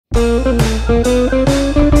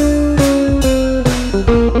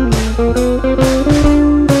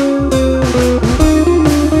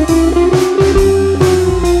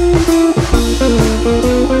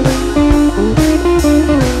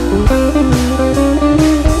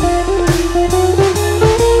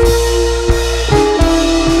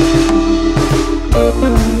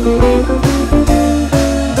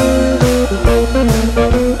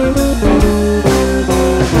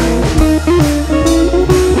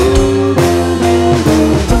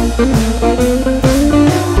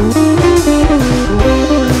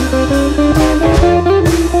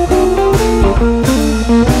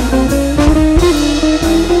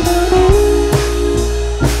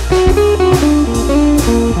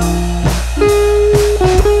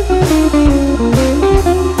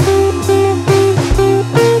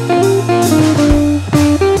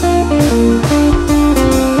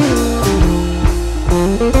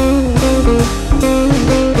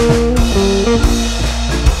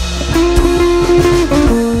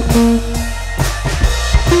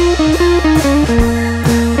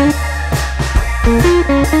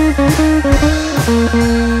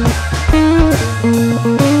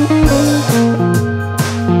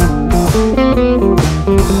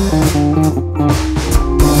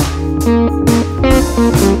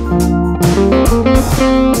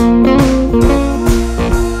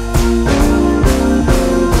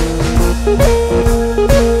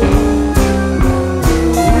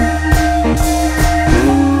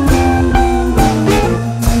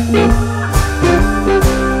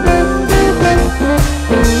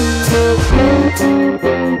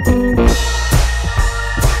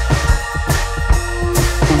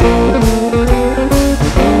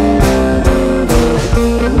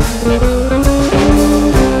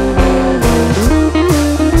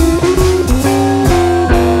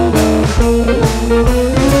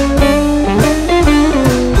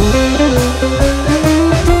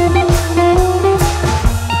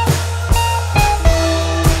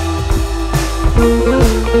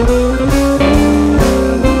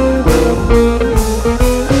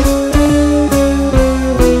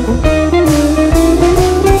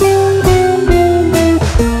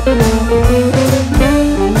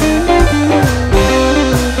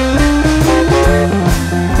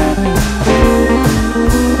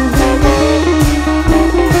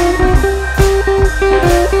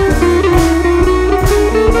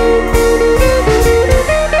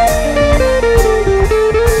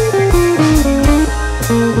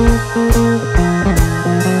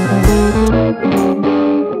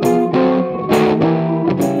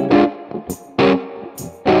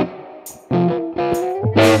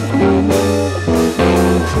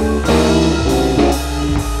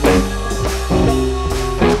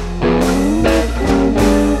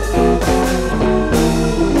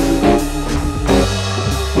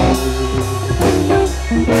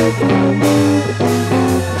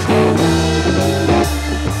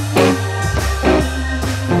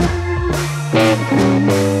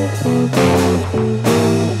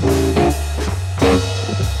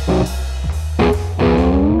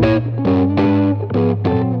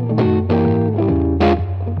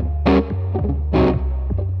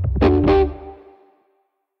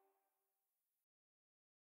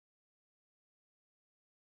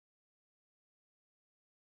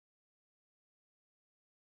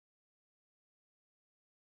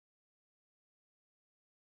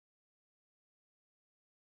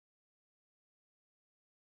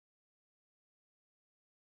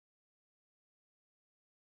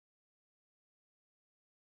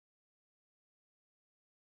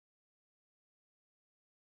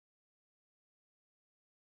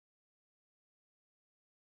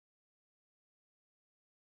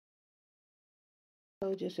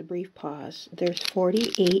So just a brief pause. There's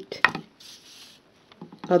 48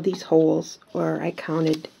 of these holes, or I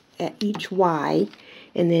counted at each Y,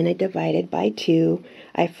 and then I divided by 2.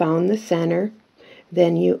 I found the center.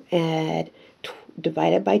 Then you add,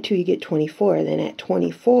 divided by 2, you get 24. Then at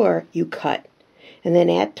 24, you cut. And then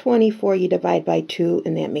at 24, you divide by 2,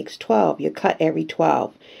 and that makes 12. You cut every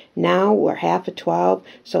 12. Now we're half of 12,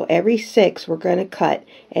 so every 6 we're going to cut,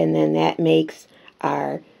 and then that makes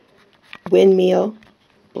our windmill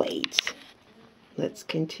blades. Let's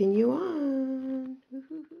continue on.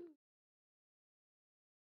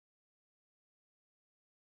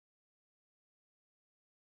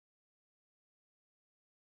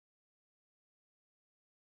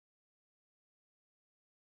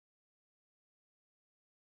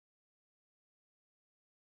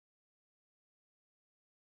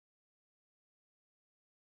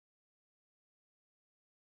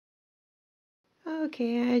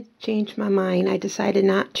 Okay, I changed my mind. I decided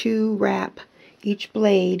not to wrap each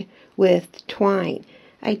blade with twine.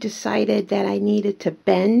 I decided that I needed to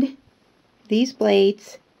bend these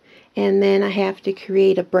blades, and then I have to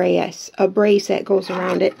create a brace that goes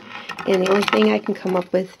around it. And the only thing I can come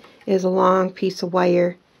up with is a long piece of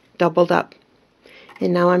wire doubled up.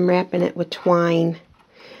 And now I'm wrapping it with twine.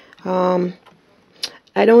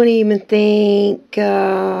 I don't even think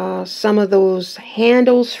some of those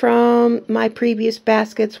handles from my previous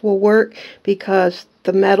baskets will work because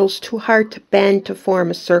the metal's too hard to bend to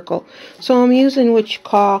form a circle. So I'm using what you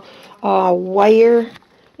call wire,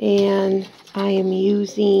 and I am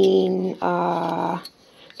using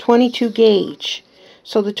 22 gauge.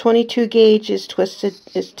 So the 22 gauge is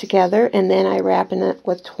together, and then I wrap it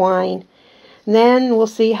with twine. And then we'll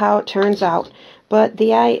see how it turns out. But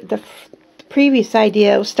the previous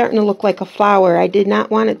idea was starting to look like a flower. I did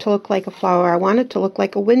not want it to look like a flower. I want it to look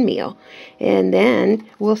like a windmill. And then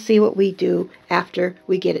we'll see what we do after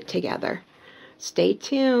we get it together. Stay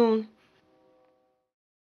tuned.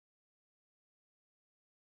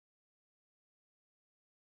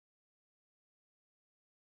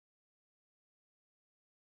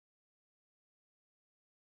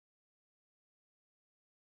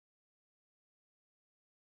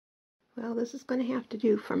 Well, this is going to have to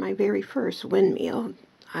do for my very first windmill.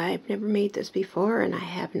 I've never made this before, and I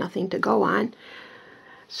have nothing to go on.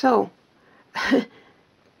 So, this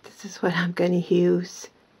is what I'm going to use.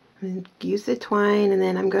 I'm going to use the twine, and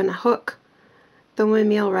then I'm going to hook the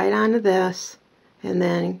windmill right onto this, and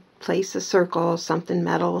then place a circle, something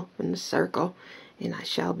metal in the circle, and I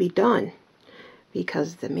shall be done.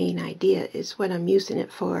 Because the main idea is what I'm using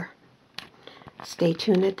it for. Stay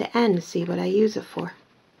tuned at the end to see what I use it for.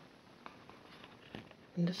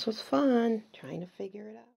 And this was fun, trying to figure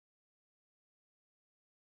it out.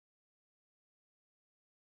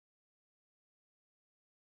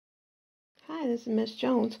 Hi, this is Miss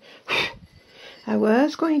Jones. I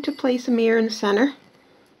was going to place a mirror in the center,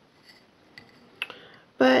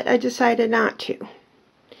 but I decided not to.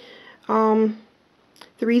 The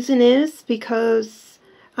reason is because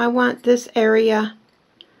I want this area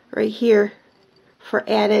right here for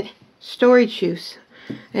added storage use,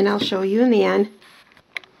 and I'll show you in the end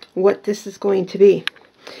what this is going to be.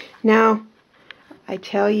 Now, I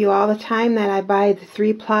tell you all the time that I buy the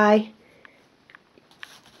 3-ply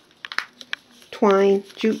twine,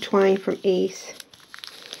 jute twine from Ace.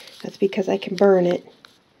 That's because I can burn it.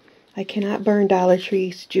 I cannot burn Dollar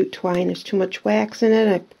Tree's jute twine. There's too much wax in it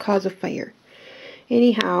and it causes a fire.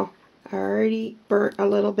 Anyhow, I already burnt a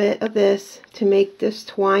little bit of this to make this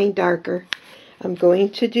twine darker. I'm going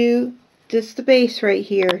to do just the base right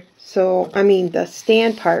here. So, I mean the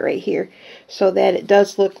stand part right here, so that it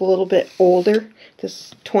does look a little bit older.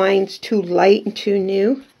 This twine's too light and too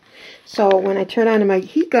new. So when I turn on my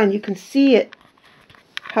heat gun, you can see it,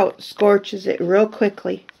 how it scorches it real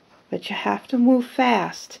quickly. But you have to move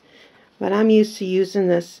fast. But I'm used to using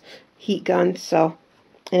this heat gun, so,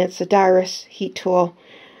 and it's a Doris heat tool.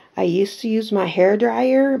 I used to use my hair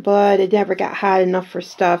dryer, but it never got hot enough for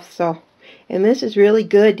stuff. So, and this is really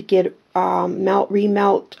good to get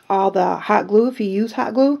remelt all the hot glue if you use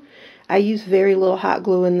hot glue. I use very little hot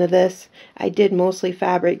glue into this. I did mostly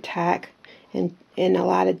fabri-tac and a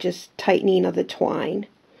lot of just tightening of the twine.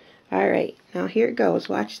 Alright, now here it goes.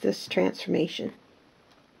 Watch this transformation.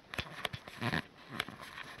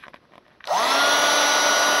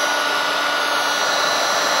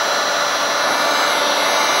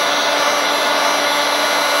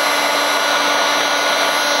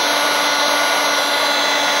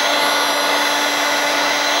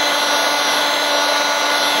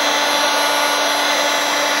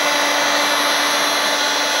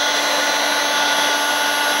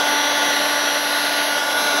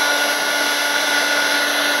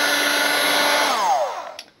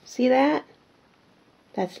 See that?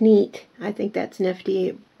 That's neat. I think that's nifty.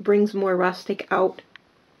 It brings more rustic out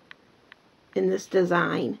in this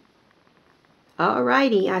design.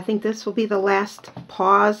 Alrighty, I think this will be the last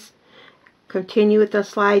pause. Continue with the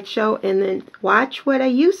slideshow and then watch what I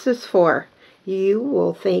use this for. You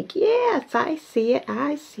will think, yes, I see it,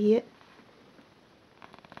 I see it.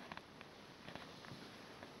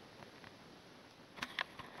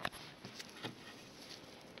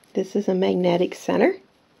 This is a magnetic center.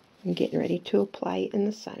 I'm getting ready to apply it in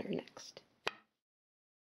the center next.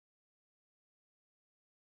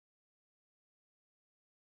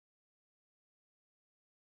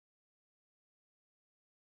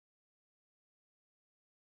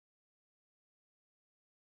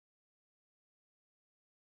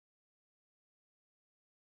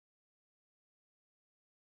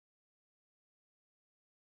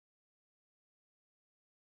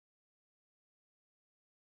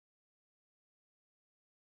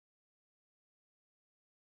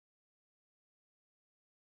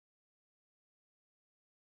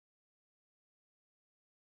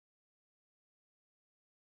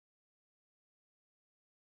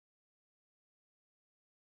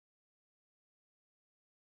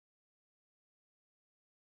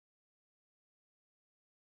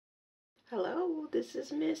 Hello, this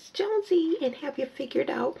is Miss Jonesy, and have you figured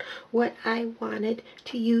out what I wanted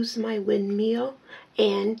to use my windmill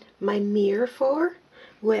and my mirror for?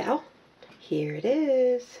 Well, here it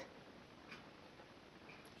is.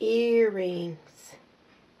 Earrings.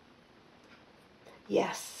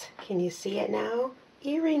 Yes, can you see it now?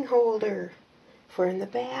 Earring holder for in the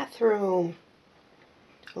bathroom.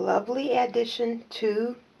 Lovely addition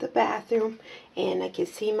to the bathroom, and I can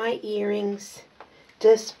see my earrings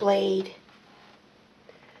displayed.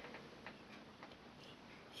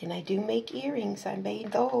 And I do make earrings. I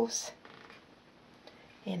made those.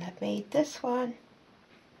 And I've made this one.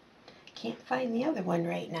 Can't find the other one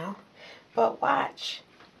right now. But watch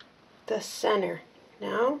the center.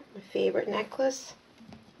 Now, my favorite necklace.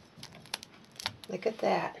 Look at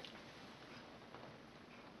that.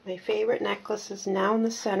 My favorite necklace is now in the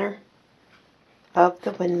center of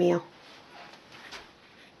the windmill.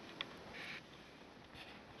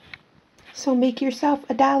 So make yourself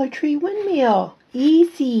a Dollar Tree windmill.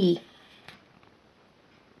 Easy.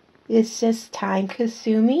 It's just time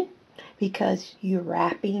consuming because you're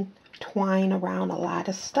wrapping twine around a lot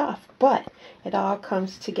of stuff, but it all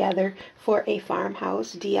comes together for a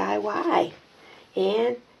farmhouse DIY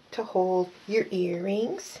and to hold your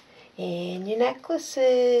earrings and your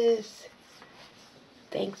necklaces.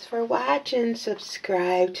 Thanks for watching.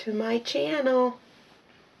 Subscribe to my channel.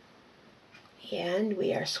 And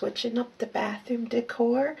we are switching up the bathroom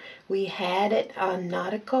decor. We had it on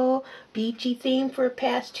nautical, beachy theme for the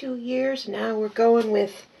past 2 years. Now we're going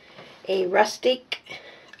with a rustic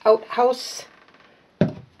outhouse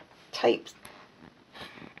type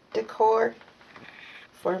decor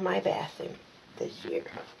for my bathroom this year.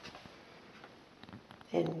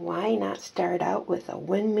 And why not start out with a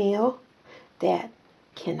windmill that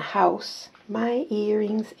can house my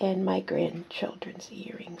earrings and my grandchildren's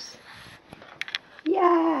earrings.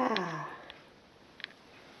 Yeah!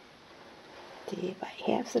 See if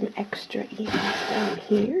I have some extra earrings down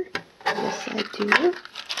here. Yes, I do.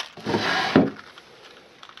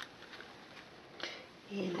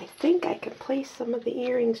 And I think I can place some of the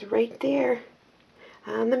earrings right there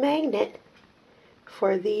on the magnet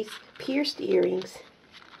for these pierced earrings.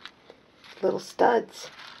 Little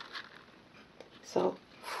studs. So,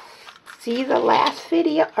 see the last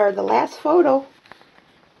video, or the last photo.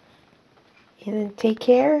 And then take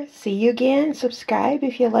care. See you again. Subscribe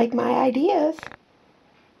if you like my ideas.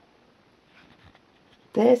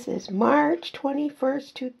 This is March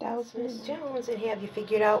 21st, 2000. Miss Jones, and have you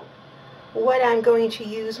figured out what I'm going to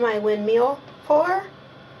use my windmill for?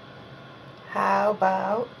 How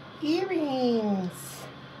about earrings?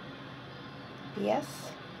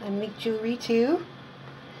 Yes, I make jewelry too.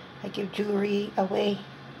 I give jewelry away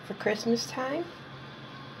for Christmas time.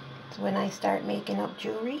 It's when I start making up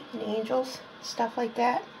jewelry and angels, stuff like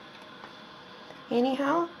that.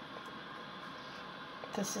 Anyhow,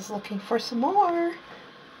 this is looking for some more.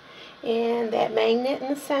 And that magnet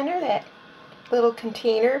in the center, that little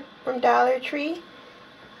container from Dollar Tree.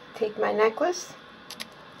 Take my necklace,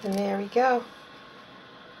 and there we go.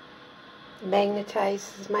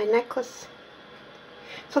 Magnetizes my necklace.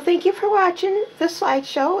 So thank you for watching the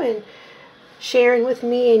slideshow and sharing with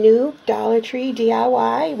me a new Dollar Tree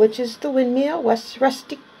DIY, which is the windmill,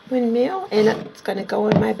 Rustic windmill, and it's going to go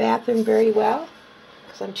in my bathroom very well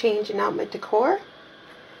because I'm changing out my decor.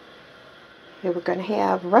 And we're going to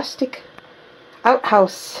have rustic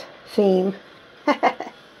outhouse theme.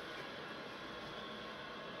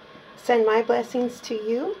 Send my blessings to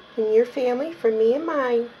you and your family from me and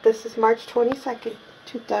mine. This is March 22nd,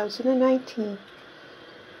 2019.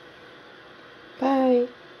 Bye.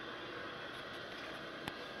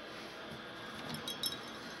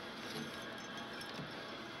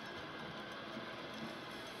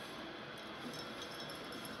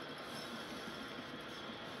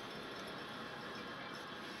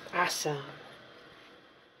 Awesome.